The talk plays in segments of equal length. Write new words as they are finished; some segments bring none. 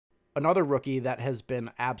Another rookie that has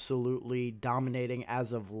been absolutely dominating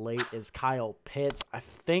as of late is Kyle Pitts. I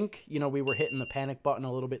think, we were hitting the panic button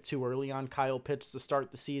a little bit too early on Kyle Pitts to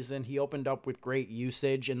start the season. He opened up with great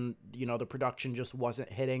usage and, the production just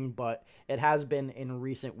wasn't hitting, but it has been in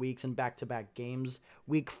recent weeks and back-to-back games.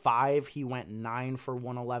 Week 5, he went 9 for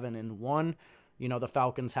 111 and 1. The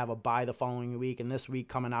Falcons have a bye the following week, and this week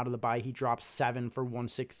coming out of the bye, he dropped 7 for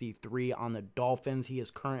 163 on the Dolphins. He is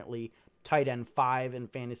currently tight end 5 in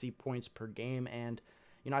fantasy points per game. And,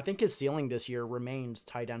 I think his ceiling this year remains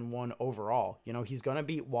tight end 1 overall. He's going to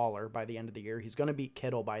beat Waller by the end of the year. He's going to beat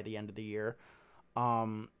Kittle by the end of the year.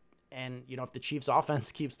 And, if the Chiefs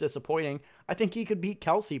offense keeps disappointing, I think he could beat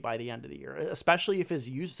Kelsey by the end of the year, especially if his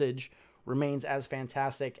usage remains as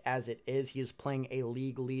fantastic as it is. He is playing a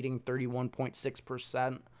league-leading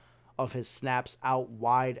 31.6% of his snaps out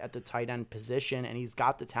wide at the tight end position, and he's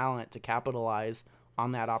got the talent to capitalize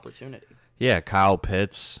on that opportunity. Yeah, Kyle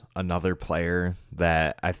Pitts, another player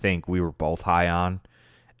that I think we were both high on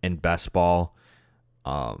in best ball.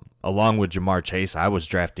 Along with Jamar Chase, I was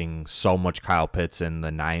drafting so much Kyle Pitts in the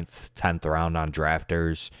 9th, 10th round on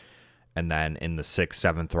drafters, and then in the 6th,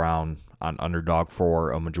 7th round on Underdog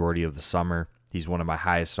for a majority of the summer. He's one of my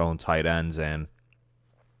highest owned tight ends, and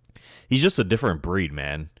he's just a different breed,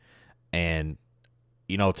 man. And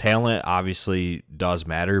talent obviously does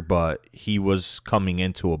matter, but he was coming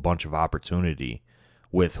into a bunch of opportunity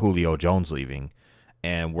with Julio Jones leaving.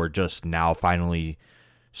 And we're just now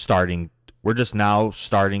starting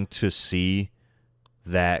to see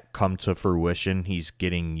that come to fruition. He's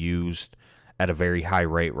getting used at a very high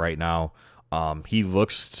rate right now. He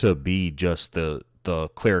looks to be just the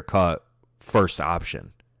clear-cut first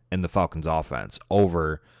option in the Falcons offense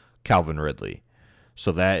over Calvin Ridley.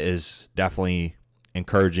 So that is definitely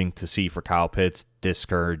encouraging to see for Kyle Pitts,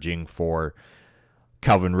 discouraging for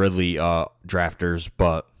Calvin Ridley drafters,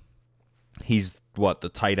 but he's the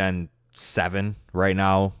tight end 7 right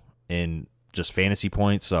now in just fantasy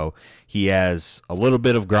points, so he has a little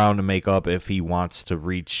bit of ground to make up if he wants to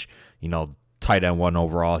reach, tight end 1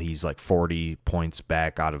 overall. He's like 40 points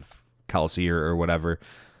back out of Kelsey or whatever.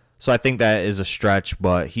 So I think that is a stretch,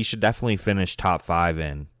 but he should definitely finish top 5,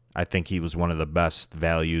 and I think he was one of the best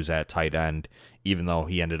values at tight end, even though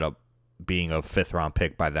he ended up being a 5th-round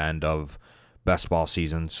pick by the end of best ball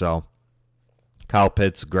season. So Kyle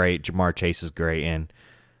Pitts, great. Jamar Chase is great. And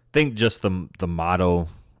I think just the motto,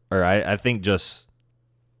 or I think just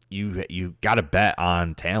you got to bet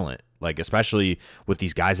on talent, like especially with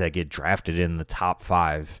these guys that get drafted in the top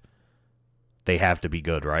 5. They have to be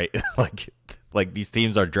good, right? like these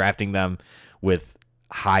teams are drafting them with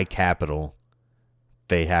high capital.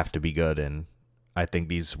 They have to be good, and I think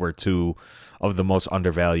these were 2 of the most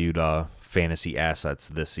undervalued fantasy assets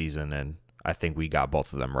this season, and I think we got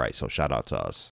both of them right, so shout out to us.